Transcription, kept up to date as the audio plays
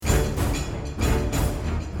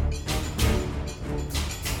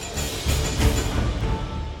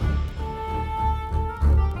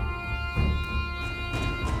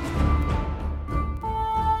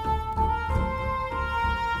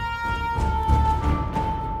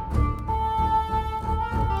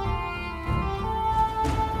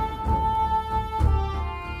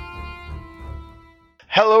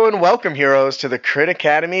Hello and welcome, heroes, to the Crit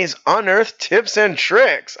Academy's Unearthed Tips and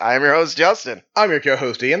Tricks. I am your host, Justin. I'm your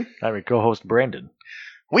co-host, Ian. I'm your co-host, Brandon.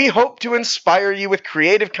 We hope to inspire you with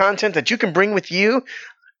creative content that you can bring with you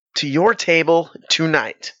to your table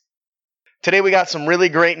tonight. Today we got some really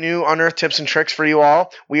great new Unearthed Tips and Tricks for you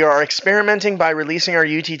all. We are experimenting by releasing our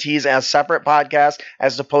UTTs as separate podcasts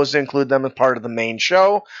as opposed to include them as part of the main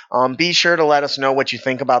show. Be sure to let us know what you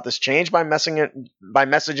think about this change by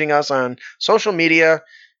messaging us on social media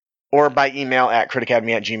or by email at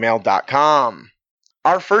critacademy@gmail.com.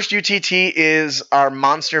 Our first UTT is our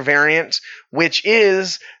monster variant, which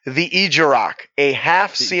is the Ejirok, a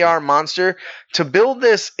half CR monster. To build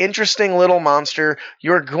this interesting little monster,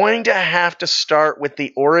 you're going to have to start with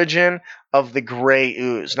the origin of the Gray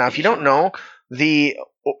Ooze. Now, if you don't know, the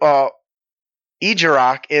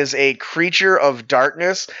Ejirok is a creature of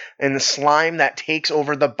darkness and slime that takes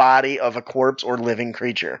over the body of a corpse or living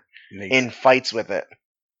creature and fights with it.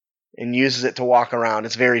 And uses it to walk around.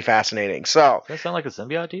 It's very fascinating. So, does that sound like a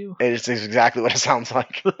symbiote to you? It's exactly what it sounds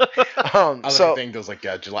like. I think those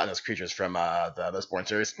gelatinous creatures from the Spawn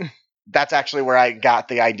series. That's actually where I got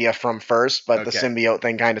the idea from first, but the symbiote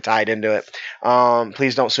thing kind of tied into it.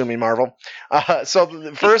 Please don't sue me, Marvel.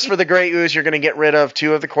 So first, for the Gray Ooze, you're going to get rid of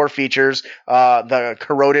two of the core features, the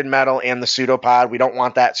corroded metal and the pseudopod. We don't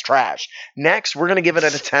want that. It's trash. Next, we're going to give it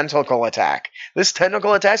a tentacle attack. This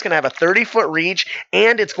tentacle attack is going to have a 30-foot reach,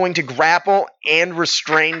 and it's going to grapple and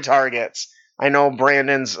restrain targets. I know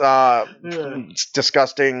Brandon's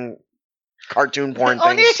disgusting cartoon porn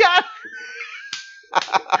things.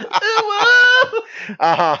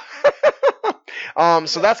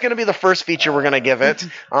 So that's going to be the first feature we're going to give it.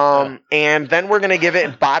 And then we're going to give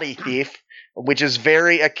it Body Thief, which is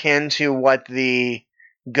very akin to what the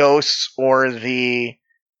Ghosts or the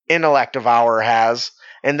Intellect Devourer has.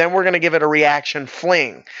 And then we're going to give it a reaction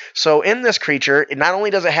Fling. So in this creature, not only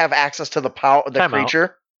does it have access to the power of the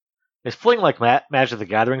creature. Is Fling like Magic the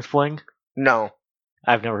Gathering's Fling? No.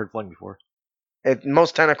 I've never heard Fling before.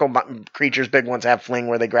 Most tentacle creatures, big ones, have Fling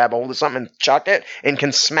where they grab a hold of something and chuck it and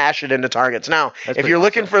can smash it into targets. Now, if you're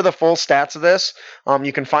looking for the full stats of this,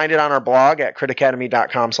 you can find it on our blog at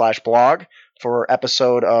critacademy.com/blog for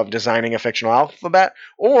episode of Designing a Fictional Alphabet,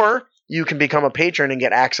 or you can become a patron and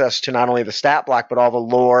get access to not only the stat block, but all the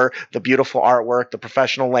lore, the beautiful artwork, the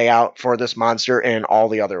professional layout for this monster, and all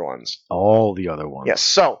the other ones. All the other ones. Yes.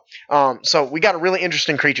 So we got a really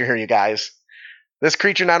interesting creature here, you guys. This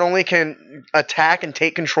creature not only can attack and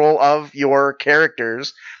take control of your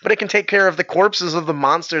characters, but it can take care of the corpses of the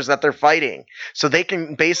monsters that they're fighting. So they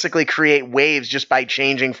can basically create waves just by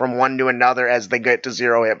changing from one to another as they get to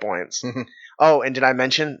 0 hit points. Oh, and did I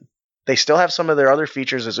mention they still have some of their other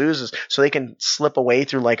features as oozes, so they can slip away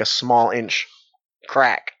through like a small inch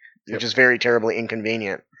crack, which is very terribly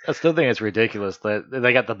inconvenient. I still think it's ridiculous that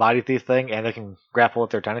they got the Body Thief thing and they can grapple with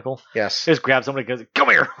their tentacle. Yes. They just grab somebody and goes, come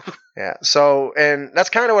here! Yeah, so, and that's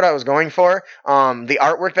kind of what I was going for. The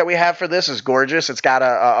artwork that we have for this is gorgeous. It's got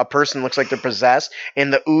a person looks like they're possessed,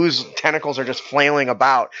 and the ooze tentacles are just flailing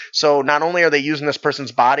about. So not only are they using this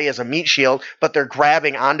person's body as a meat shield, but they're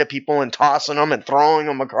grabbing onto people and tossing them and throwing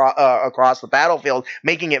them across the battlefield,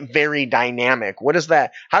 making it very dynamic. What is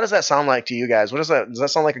that? How does that sound like to you guys? Does that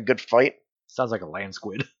sound like a good fight? Sounds like a land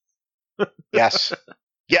squid. Yes.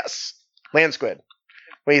 Yes. Land squid.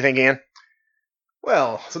 What do you think, Ian?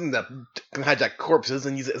 Well, something that can hijack corpses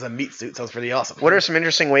and use it as a meat suit sounds pretty awesome. What are some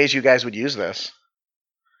interesting ways you guys would use this?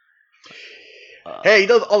 Hey, you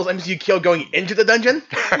know all those MCU kill going into the dungeon?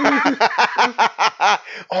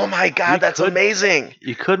 Oh my god, that's amazing.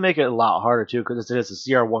 You could make it a lot harder, too, because it's a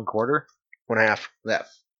CR 1/4. 1/2. Half.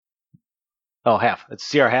 Oh, half. It's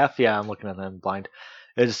CR half? Yeah, I'm looking at them blind.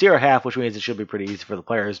 It's a CR half, which means it should be pretty easy for the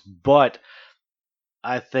players, but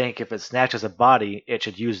I think if it snatches a body, it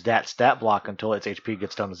should use that stat block until its HP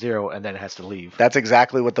gets down to 0, and then it has to leave. That's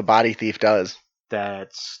exactly what the Body Thief does.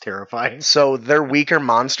 That's terrifying. So they're weaker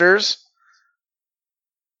monsters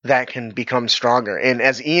that can become stronger. And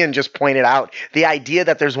as Ian just pointed out, the idea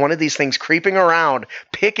that there's one of these things creeping around,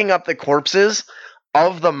 picking up the corpses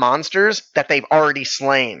of the monsters that they've already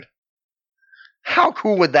slain. How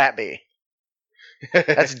cool would that be?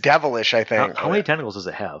 That's devilish, I think. How many tentacles does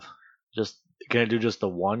it have? Can it do just the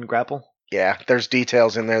one grapple? Yeah, there's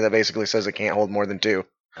details in there that basically says it can't hold more than 2.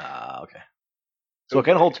 Okay. So it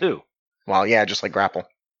can hold 2. Well, yeah, just like grapple.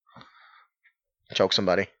 Choke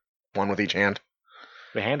somebody. One with each hand.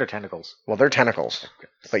 The hand or tentacles? Well, they're tentacles.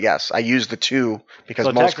 But yes, I use the 2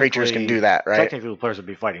 because most creatures can do that, right? Technically, the players would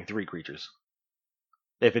be fighting 3 creatures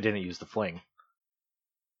if it didn't use the fling.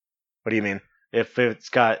 What do you mean? If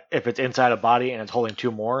it's inside a body and it's holding 2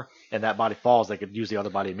 more, and that body falls, they could use the other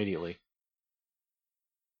body immediately.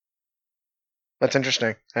 That's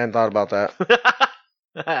interesting. I hadn't thought about that.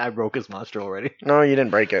 I broke his monster already. No, you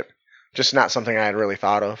didn't break it. Just not something I had really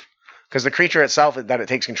thought of. Because the creature itself that it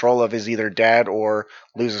takes control of is either dead or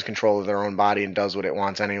loses control of their own body and does what it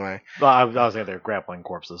wants anyway. Well, I was thinking they're grappling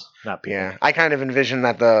corpses, not people. Yeah, I kind of envisioned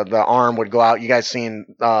that the arm would go out. You guys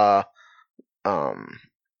seen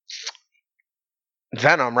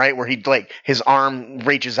Venom, right? Where he his arm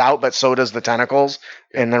reaches out, but so does the tentacles,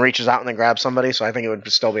 and then reaches out and then grabs somebody. So I think it would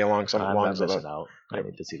still be along some I'm lines not of it. missing out. I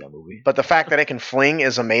need to see that movie. But the fact that it can fling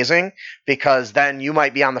is amazing because then you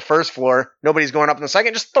might be on the first floor, nobody's going up in the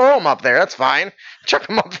second, just throw them up there. That's fine. Chuck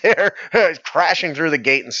them up there, crashing through the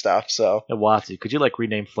gate and stuff. So, And Watsy, could you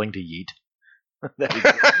rename Fling to Yeet? That'd be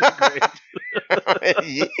great.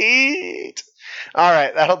 Yeet. All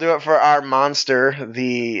right, that'll do it for our monster,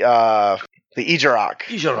 the Ijirok.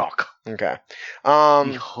 Ijirok. Okay.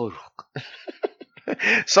 Ijirok.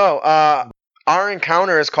 So, our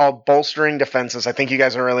encounter is called Bolstering Defenses. I think you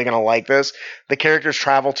guys are really going to like this. The characters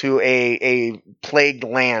travel to a plagued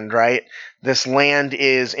land, right? This land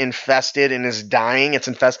is infested and is dying. It's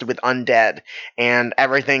infested with undead, and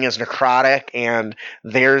everything is necrotic, and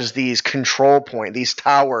there's these control points, these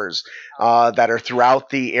towers that are throughout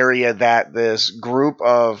the area that this group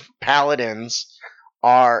of paladins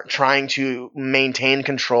are trying to maintain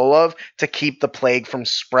control of to keep the plague from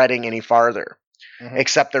spreading any farther. Mhm.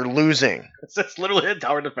 Except they're losing. It's literally a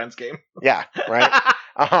tower defense game. Yeah, right?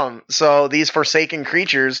 So these forsaken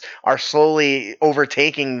creatures are slowly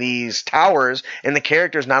overtaking these towers, and the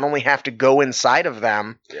characters not only have to go inside of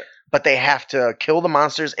them, but they have to kill the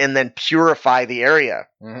monsters and then purify the area.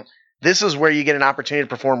 Mhm. This is where you get an opportunity to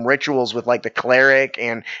perform rituals with the cleric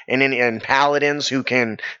and paladins who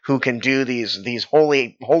can do these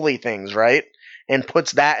holy things, right? And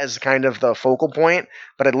puts that as kind of the focal point.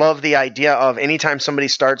 But I love the idea of anytime somebody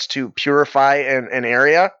starts to purify an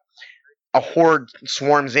area, a horde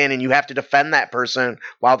swarms in and you have to defend that person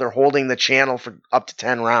while they're holding the channel for up to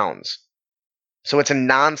 10 rounds. So it's a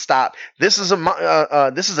nonstop. This is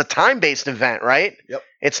a time-based event, right? Yep.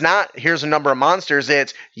 It's not, here's a number of monsters.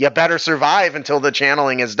 It's, you better survive until the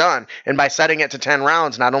channeling is done. And by setting it to 10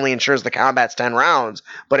 rounds, not only ensures the combat's 10 rounds,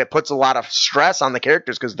 but it puts a lot of stress on the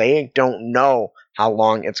characters because they don't know how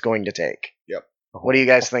long it's going to take. Yep. What do you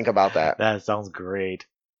guys think about that? That sounds great.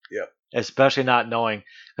 Yep. Especially not knowing,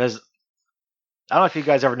 because I don't know if you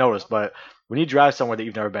guys ever noticed, but when you drive somewhere that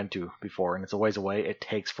you've never been to before and it's a ways away, it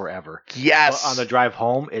takes forever. Yes. But on the drive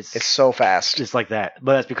home, it's so fast. just like that.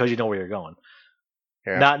 But that's because you know where you're going.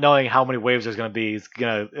 Yeah. Not knowing how many waves there's going to be is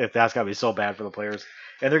if that's going to be so bad for the players.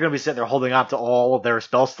 And they're going to be sitting there holding on to all of their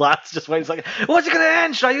spell slots, just waiting. It's like, what's it going to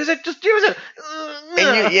end? Should I use it? Just use it.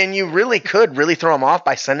 And you really could throw them off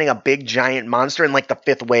by sending a big giant monster in the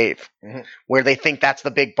 5th wave, Mhm. where they think that's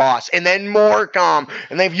the big boss, and then more come,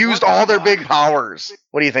 and they've used all their big powers.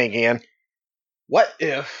 What do you think, Ian? What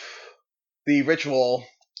if the ritual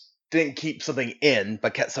didn't keep something in,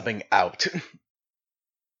 but kept something out?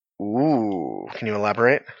 Ooh, can you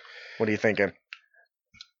elaborate? What are you thinking?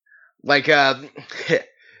 I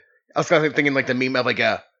was kind of thinking the meme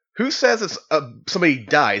of who says if somebody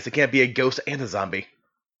dies, it can't be a ghost and a zombie?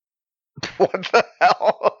 What the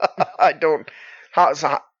hell? I don't.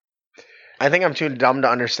 I think I'm too dumb to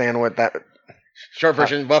understand what that. Short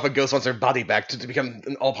version: what if a ghost wants their body back to become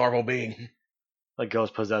an all-powerful being? Like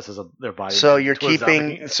ghost possesses their body. So you're to a zombie.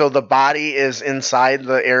 keeping. So the body is inside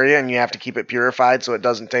the area, and you have to keep it purified so it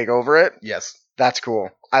doesn't take over it. Yes. That's cool.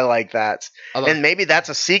 I like that. And maybe that's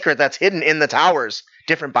a secret that's hidden in the towers.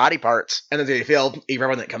 Different body parts. And then they fail, even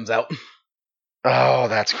when it comes out. Oh,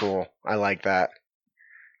 that's cool. I like that.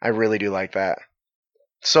 I really do like that.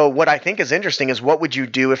 So what I think is interesting is, what would you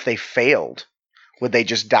do if they failed? Would they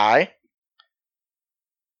just die?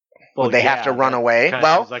 Well, Would they have to run away?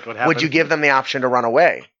 Well, would you give them the option to run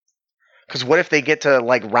away? Because what if they get to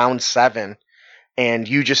round 7 and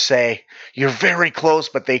you just say, you're very close,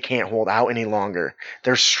 but they can't hold out any longer.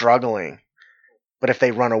 They're struggling. But if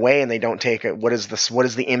they run away and they don't take it, what is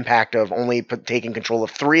the impact of only taking control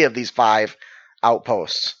of 3 of these 5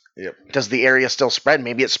 outposts? Yep. Does the area still spread?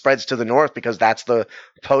 Maybe it spreads to the north because that's the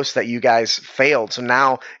post that you guys failed. So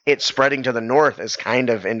now it's spreading to the north is kind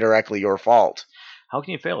of indirectly your fault. How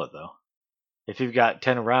can you fail it, though? If you've got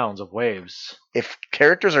 10 rounds of waves. If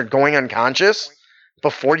characters are going unconscious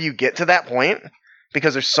before you get to that point,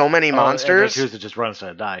 because there's so many monsters. They choose to just run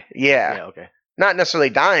instead of die. Yeah. Yeah, okay. Not necessarily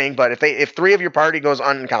dying, but if 3 of your party goes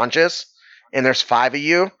unconscious and there's 5 of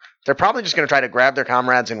you, they're probably just going to try to grab their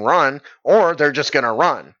comrades and run, or they're just going to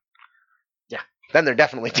run. Yeah. Then they're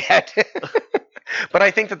definitely dead. But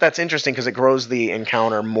I think that that's interesting because it grows the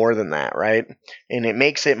encounter more than that, right? And it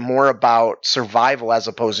makes it more about survival as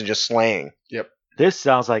opposed to just slaying. This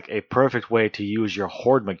sounds like a perfect way to use your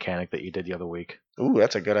horde mechanic that you did the other week. Ooh,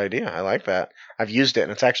 that's a good idea. I like that. I've used it,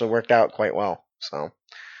 and it's actually worked out quite well. So,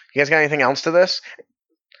 you guys got anything else to this?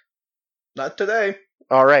 Not today.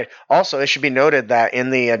 All right. Also, it should be noted that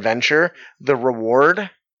in the adventure, the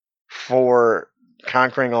reward for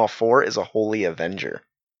conquering all 4 is a Holy Avenger.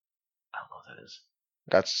 I don't know what that is.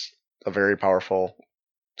 That's a very powerful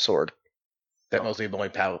sword. That mostly the only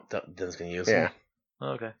power that Dennis can use. Yeah.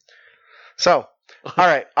 Okay. So, all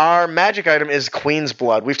right. Our magic item is Queen's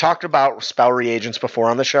Blood. We've talked about spell reagents before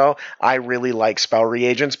on the show. I really like spell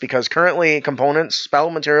reagents because currently spell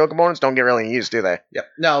material components don't get really used, do they? Yep.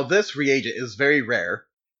 Now, this reagent is very rare,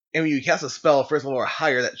 and when you cast a spell first level or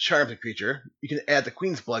higher that charms a creature, you can add the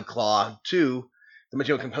Queen's Blood Claw to the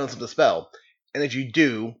material components of the spell. And as you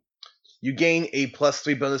do, you gain a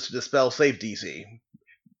 +3 bonus to the spell save DC.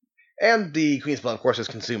 And the Queen's Blood, of course, is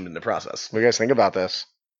consumed in the process. What do you guys think about this?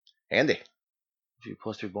 Handy. If you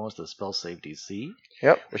 +3 bonus to the spell save DC.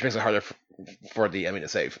 Yep. Which makes it harder for the enemy to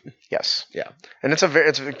save. Yes. Yeah. And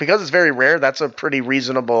it's because it's very rare. That's a pretty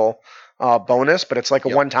reasonable bonus, but it's like a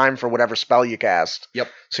Yep. one-time for whatever spell you cast. Yep.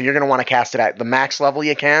 So you're going to want to cast it at the max level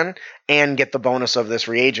you can and get the bonus of this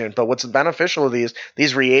reagent. But what's beneficial of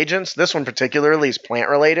these reagents, this one particularly is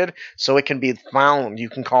plant-related, so it can be found.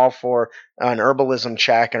 You can call for an herbalism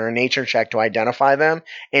check or a nature check to identify them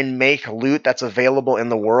and make loot that's available in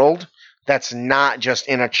the world that's not just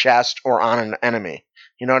in a chest or on an enemy.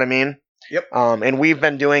 You know what I mean? Yep. And we've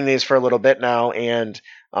been doing these for a little bit now, and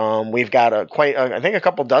we've got I think a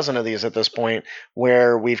couple dozen of these at this point,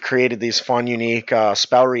 where we've created these fun, unique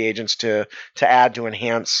spell reagents to add to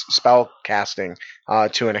enhance spell casting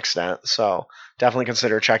to an extent. So definitely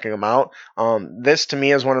consider checking them out. This to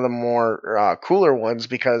me is one of the more cooler ones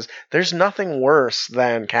because there's nothing worse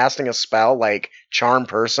than casting a spell like Charm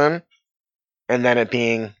Person and then it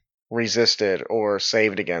being resisted or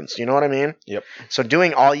saved against. You know what I mean? Yep. So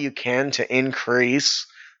doing all you can to increase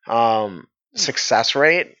success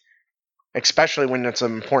rate, especially when it's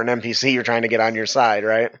an important NPC you're trying to get on your side,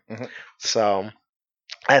 right? Mhm. So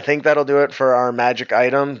I think that'll do it for our magic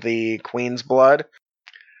item, the Queen's Blood.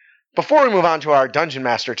 Before we move on to our Dungeon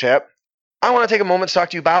Master tip, I want to take a moment to talk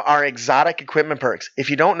to you about our exotic equipment perks. If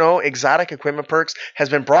you don't know, exotic equipment perks has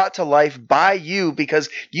been brought to life by you because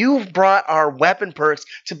you've brought our weapon perks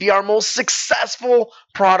to be our most successful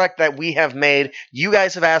product that we have made. You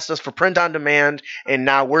guys have asked us for print on demand, and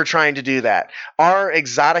now we're trying to do that. Our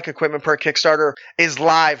exotic equipment perk Kickstarter is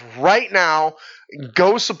live right now.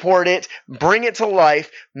 Go support it, bring it to life,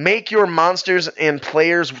 make your monsters and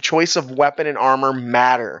players' choice of weapon and armor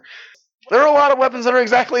matter. There are a lot of weapons that are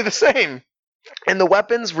exactly the same. And the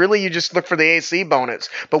weapons, really, you just look for the AC bonus.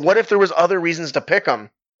 But what if there was other reasons to pick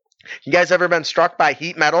them? You guys ever been struck by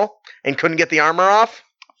heat metal and couldn't get the armor off?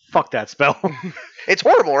 Fuck that spell. It's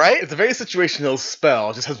horrible, right? It's a very situational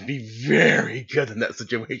spell. It just has to be very good in that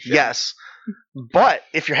situation. Yes. But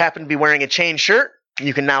if you happen to be wearing a chain shirt,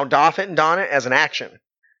 you can now doff it and don it as an action.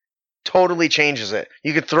 Totally changes it.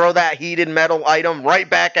 You could throw that heated metal item right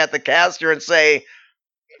back at the caster and say,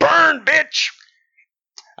 "Burn, bitch!"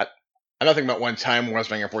 I'm not thinking about one time when I was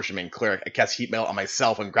playing Unfortunate Main Cleric. I cast heat metal on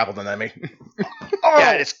myself and grappled an enemy.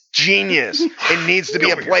 Yeah, it's genius. It needs to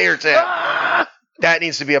be a player tip. That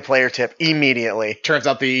needs to be a player tip immediately. Turns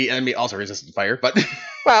out the enemy also resisted fire, but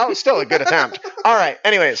Well, still a good attempt. All right.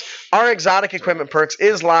 Anyways, our exotic equipment perks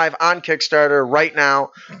is live on Kickstarter right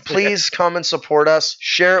now. Please come and support us.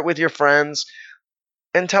 Share it with your friends.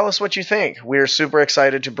 And tell us what you think. We're super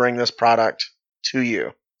excited to bring this product to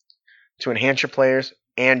you to enhance your players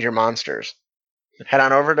and your monsters. Head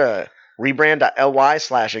on over to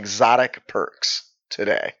rebrand.ly/exotic perks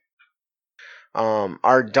today.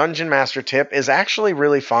 Our Dungeon Master tip is actually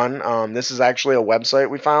really fun. This is actually a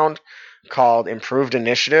website we found called Improved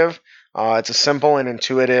Initiative. It's a simple and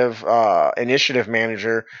intuitive initiative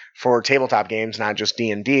manager for tabletop games, not just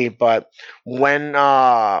D&D. But when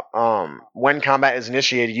combat is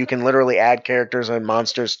initiated, you can literally add characters and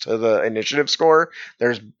monsters to the initiative score.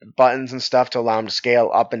 There's buttons and stuff to allow them to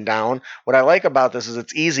scale up and down. What I like about this is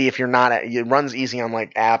it's easy if you're not. It runs easy on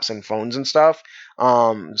like apps and phones and stuff.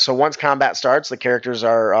 So once combat starts, the characters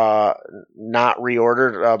are not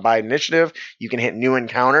reordered by initiative. You can hit new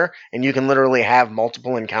encounter, and you can literally have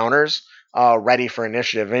multiple encounters ready for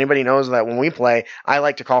initiative. If anybody knows that when we play, I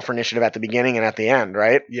like to call for initiative at the beginning and at the end,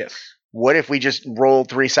 right? yes. What if we just rolled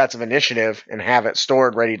 3 sets of initiative and have it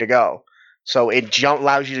stored ready to go? So it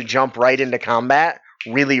allows you to jump right into combat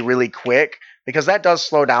really, really quick, because that does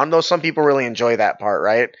slow down, though some people really enjoy that part,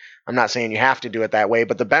 right? I'm not saying you have to do it that way,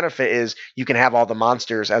 but the benefit is you can have all the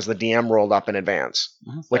monsters as the DM rolled up in advance,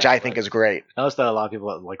 which I think is great. I noticed that a lot of people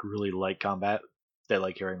that like really like combat, they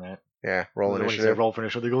like hearing that. Yeah, roll When you say initiative. roll for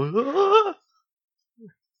initiative, they go, "Ah!"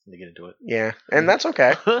 They get into it. Yeah, and that's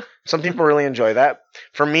okay. Some people really enjoy that.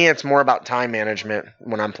 For me, it's more about time management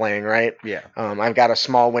when I'm playing, right? Yeah. I've got a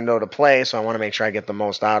small window to play, so I want to make sure I get the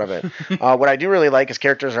most out of it. What I do really like is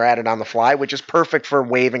characters are added on the fly, which is perfect for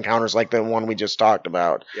wave encounters like the one we just talked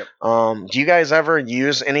about. Yep. Do you guys ever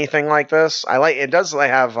use anything like this? I like it. Does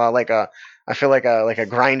have I feel like a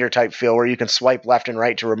grinder type feel where you can swipe left and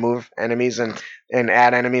right to remove enemies and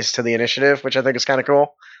add enemies to the initiative, which I think is kind of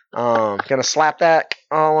cool. Gonna slap that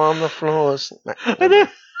all on the floor.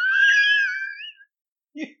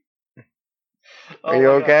 Are you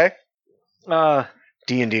okay?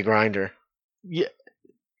 D&D grinder. Yeah.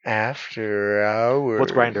 After hours.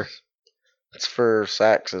 What's grinder? It's for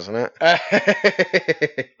sex, isn't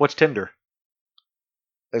it? What's Tinder?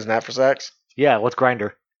 Isn't that for sex? Yeah, what's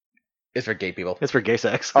grinder? It's for gay people. It's for gay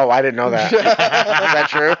sex. Oh, I didn't know that. Is that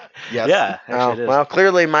true? Yes. Yeah, actually it is. Well,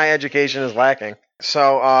 clearly my education is lacking.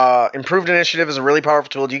 So, improved initiative is a really powerful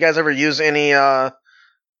tool. Do you guys ever use any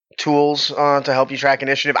tools to help you track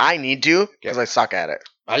initiative? I need to because I suck at it.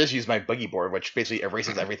 I just use my boogie board, which basically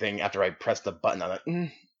erases everything after I press the button on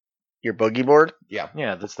it. Your boogie board? Yeah.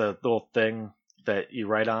 Yeah, that's the little thing that you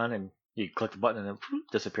write on and you click the button and it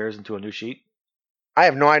disappears into a new sheet. I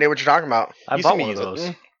have no idea what you're talking about. I You bought see me one of use those.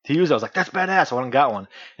 it. To use it, I was like, that's badass. I went and got one.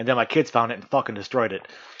 And then my kids found it and fucking destroyed it.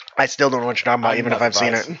 I still don't know what you're talking about, I'm even not if I've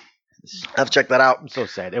seen it. surprised. I have to check that out. I'm so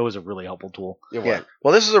sad. It was a really helpful tool. It Yeah. was.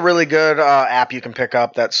 Well, this is a really good app you can pick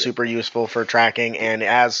up that's super useful for tracking and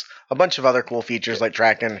has a bunch of other cool features like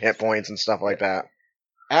tracking hit points and stuff like that.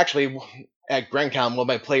 Actually, at GrandCon, one of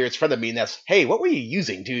my players friended me and asked, "Hey, what were you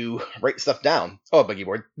using to write stuff down?" Oh, a boogie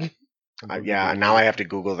board. Yeah, now I have to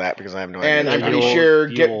Google that because I have no And idea. I'm pretty You'll- sure,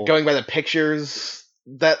 you'll- going by the pictures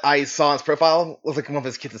that I saw on his profile, was like one of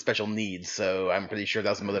his kids with special needs. So I'm pretty sure that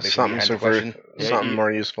was the motivation Something behind the super, question. Yeah, something you-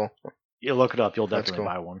 more useful. You look it up, you'll That's definitely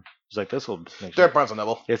cool. buy one. It's like, this will make They're sense. at Barnes &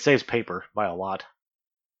 Noble. It saves paper by a lot.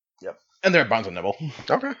 And they're at Barnes & Noble.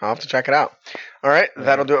 Okay, I'll have to check it out. All right,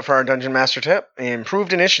 that'll do it for our Dungeon Master tip.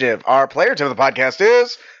 Improved initiative. Our player tip of the podcast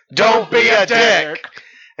is Don't be a dick.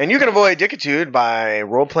 And you can avoid dickitude by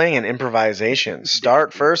role-playing and improvisation.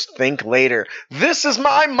 Start first, think later. This is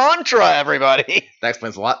my mantra, everybody. That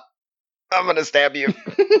explains a lot. I'm going to stab you.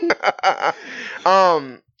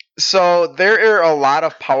 So there are a lot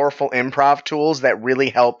of powerful improv tools that really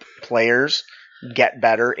help players get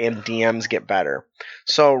better and DMs get better.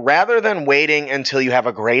 So rather than waiting until you have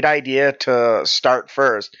a great idea to start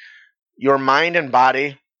first, your mind and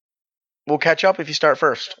body will catch up if you start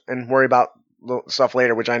first and worry about stuff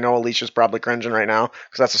later, which I know Alicia's probably cringing right now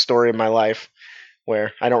because that's a story of my life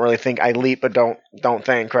where I don't really think. I leap but don't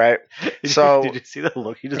think, right? So Did you see that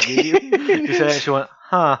look he just gave you? You said that and she went,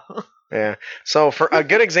 huh. yeah. So for a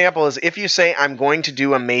good example is if you say I'm going to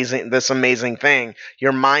do this amazing thing,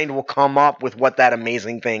 your mind will come up with what that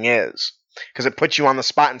amazing thing is because it puts you on the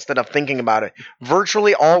spot instead of thinking about it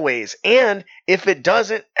virtually always. And if it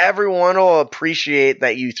doesn't, everyone will appreciate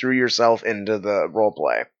that you threw yourself into the role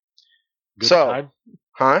play. Good So- time.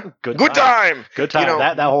 Huh? Good Good time. Good time. You know-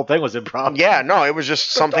 that whole thing was improv. Yeah, no, it was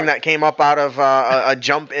just something that came up out of a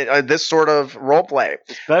jump, this sort of role play.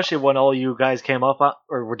 Especially when all you guys came up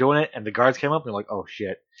or were doing it and the guards came up and you're like, oh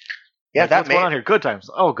shit. Yeah, Like, that what's going on here? Good times.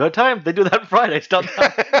 Oh, good time? They do that Friday. Stop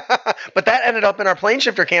that. But that ended up in our plane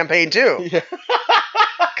shifter campaign too, Yeah.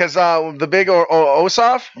 because the big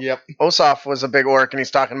Osaf Yep. was a big orc, and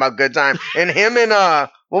he's talking about good time. And him and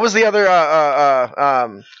what was the other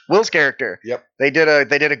Will's character? Yep. They did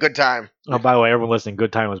a good time. Oh, by the way, everyone listening,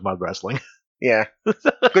 good time was mud wrestling. Yeah,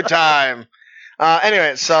 good time.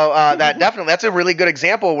 Anyway, so that's a really good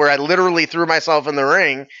example where I literally threw myself in the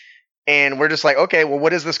ring, and we're just like, okay, well,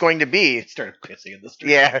 what is this going to be? Started pissing in the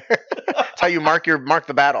street. Yeah. That's how you mark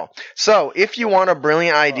the battle. So if you want a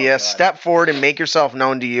brilliant idea, God. step forward and make yourself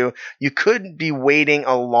known to you. You could be waiting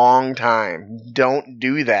a long time. Don't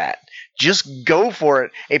do that. Just go for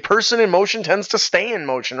it. A person in motion tends to stay in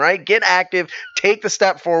motion, right? Get active, take the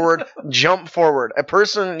step forward, jump forward. A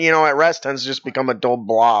person, at rest tends to just become a dull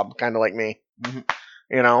blob, kind of like me.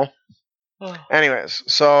 Anyways,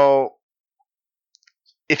 so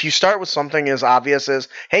if you start with something as obvious as,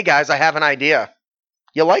 hey guys, I have an idea,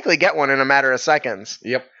 you'll likely get one in a matter of seconds.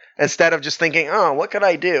 Yep. Instead of just thinking, oh, what could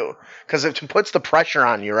I do? Because it puts the pressure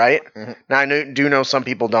on you, right? Mhm. Now, I do know some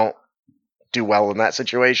people don't do well in that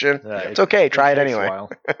situation. It's okay. Try it takes a anyway.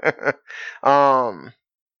 while.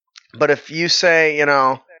 But if you say,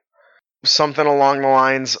 something along the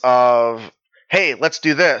lines of, hey, let's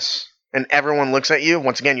do this. And everyone looks at you.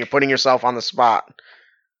 Once again, you're putting yourself on the spot.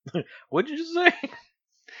 What'd you just say?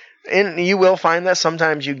 And you will find that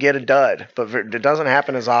sometimes you get a dud, but it doesn't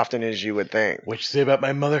happen as often as you would think. What you say about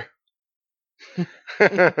my mother?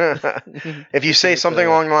 If you say something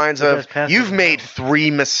along the lines of, you've made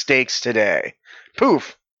 3 mistakes today,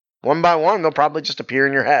 poof, one by one, they'll probably just appear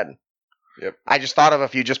in your head. Yep. I just thought of a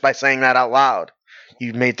few just by saying that out loud.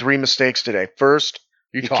 You've made 3 mistakes today. First,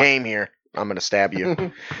 you came here. I'm going to stab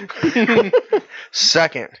you.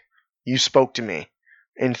 Second, you spoke to me.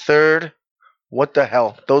 And third, what the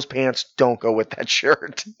hell? Those pants don't go with that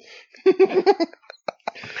shirt.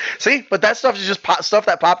 See, but that stuff is just stuff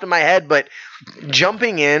that popped in my head. But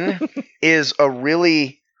jumping in is a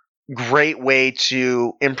really great way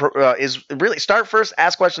to is really start first,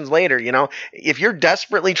 ask questions later. You know, if you're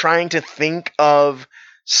desperately trying to think of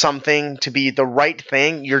something to be the right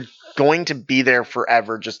thing, you're going to be there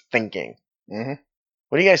forever just thinking. Mm-hmm.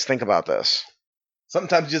 What do you guys think about this?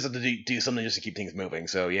 Sometimes you just have to do something just to keep things moving.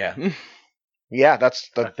 So yeah, yeah, that's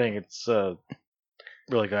I think it's a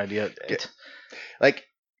really good idea. Like,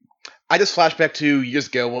 I just flashed back to years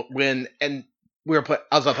ago when I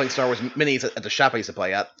was playing Star Wars minis at the shop I used to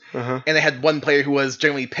play at, and they had one player who was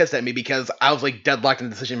generally pissed at me because I was like deadlocked in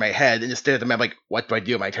the decision in my head and just stared at them. I'm like, what do I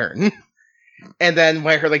do on my turn? And then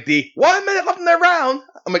when I heard like the 1 minute left in their round,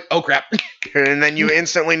 I'm like, oh crap! And then you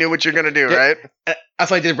instantly knew what you're gonna do, right?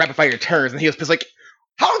 That's why I did rapid fire turns, and he was pissed like,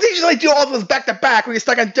 how did you like do all of this back to back when you're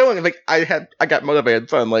stuck on doing it? Like I got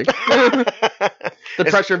motivated, so I'm like the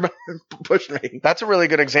pressure pushed me. That's a really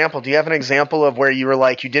good example. Do you have an example of where you were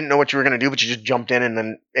like you didn't know what you were gonna do, but you just jumped in and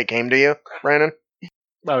then it came to you, Brandon?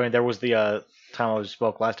 I mean, there was the time I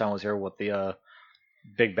spoke last time I was here with the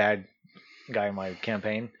big bad guy in my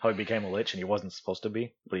campaign, how he became a lich and he wasn't supposed to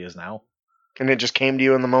be, but he is now. And it just came to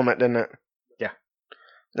you in the moment, didn't it? Yeah.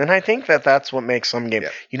 And I think that's what makes some game. Yeah.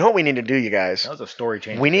 You know what we need to do, you guys? That was a story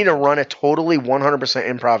change. We need to run a totally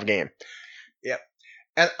 100% improv game. Yeah.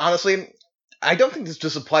 And honestly, I don't think this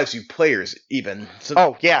just applies to players even. So,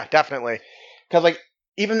 oh, yeah, definitely. Because, like,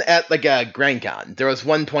 even at, like, GrandCon, there was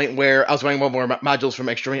one point where I was running one more modules from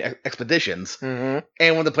Extreme Expeditions, and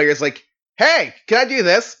one of the players like, hey, can I do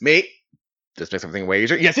this? Mate, this makes everything way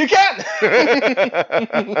easier. Yes, you can!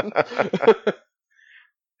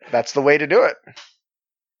 That's the way to do it.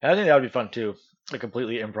 I think that would be fun, too. A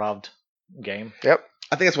completely improv game. Yep.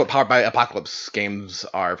 I think that's what Powered by Apocalypse games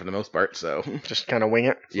are for the most part, so. Just kind of wing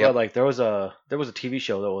it. Yeah, like, there was a TV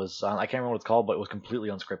show that was on, I can't remember what it's called, but it was completely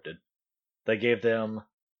unscripted. They gave them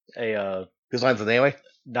a... Whose line's it anyway?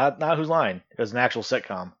 Not Whose Line. It was an actual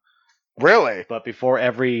sitcom. Really? But before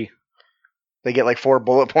every... They get like 4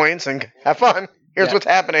 bullet points and have fun. Here's what's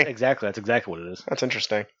happening. Exactly. That's exactly what it is. That's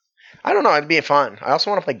interesting. I don't know. It'd be fun. I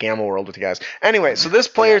also want to play Gamma World with you guys. Anyway, so this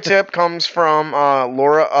player tip comes from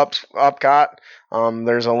Laura Upcott.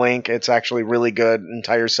 There's a link. It's actually really good.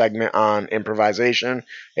 Entire segment on improvisation.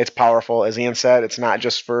 It's powerful. As Ian said, it's not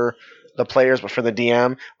just for the players, but for the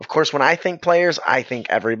DM. Of course, when I think players, I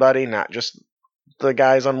think everybody, not just the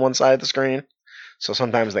guys on one side of the screen. So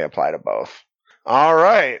sometimes they apply to both. All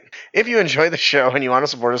right. If you enjoy the show and you want to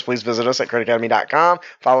support us, please visit us at critacademy.com,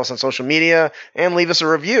 follow us on social media, and leave us a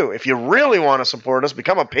review. If you really want to support us,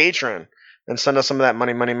 become a patron and send us some of that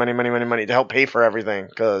money to help pay for everything,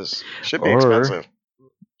 because it should be expensive.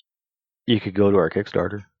 You could go to our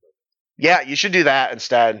Kickstarter. Yeah, you should do that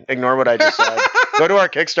instead. Ignore what I just said. Go to our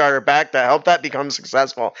Kickstarter, back to help that become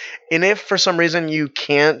successful. And if for some reason you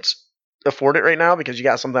can't afford it right now because you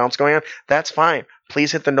got something else going on, that's fine.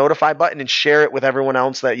 Please hit the notify button and share it with everyone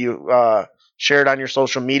else that you share it on your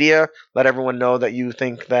social media. Let everyone know that you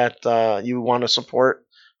think that you want to support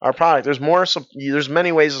our product. There's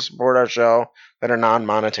many ways to support our show that are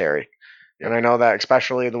non-monetary. And I know that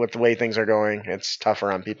especially with the way things are going, it's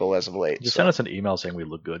tougher on people as of late. Just send us an email saying we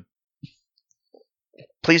look good.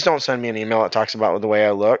 Please don't send me an email that talks about the way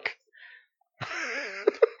I look.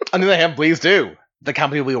 On the other hand, please do. The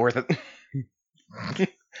company will be worth it.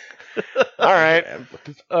 All right.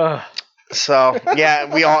 So, yeah,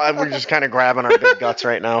 we're just kind of grabbing our big guts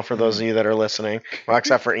right now for those of you that are listening. Well,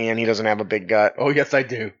 except for Ian, he doesn't have a big gut. Oh, yes, I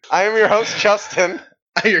do. I am your host, Justin.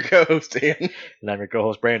 I'm your co-host, Ian. And I'm your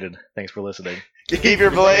co-host, Brandon. Thanks for listening. Keep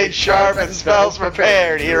your blades sharp and spells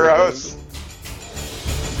prepared, heroes.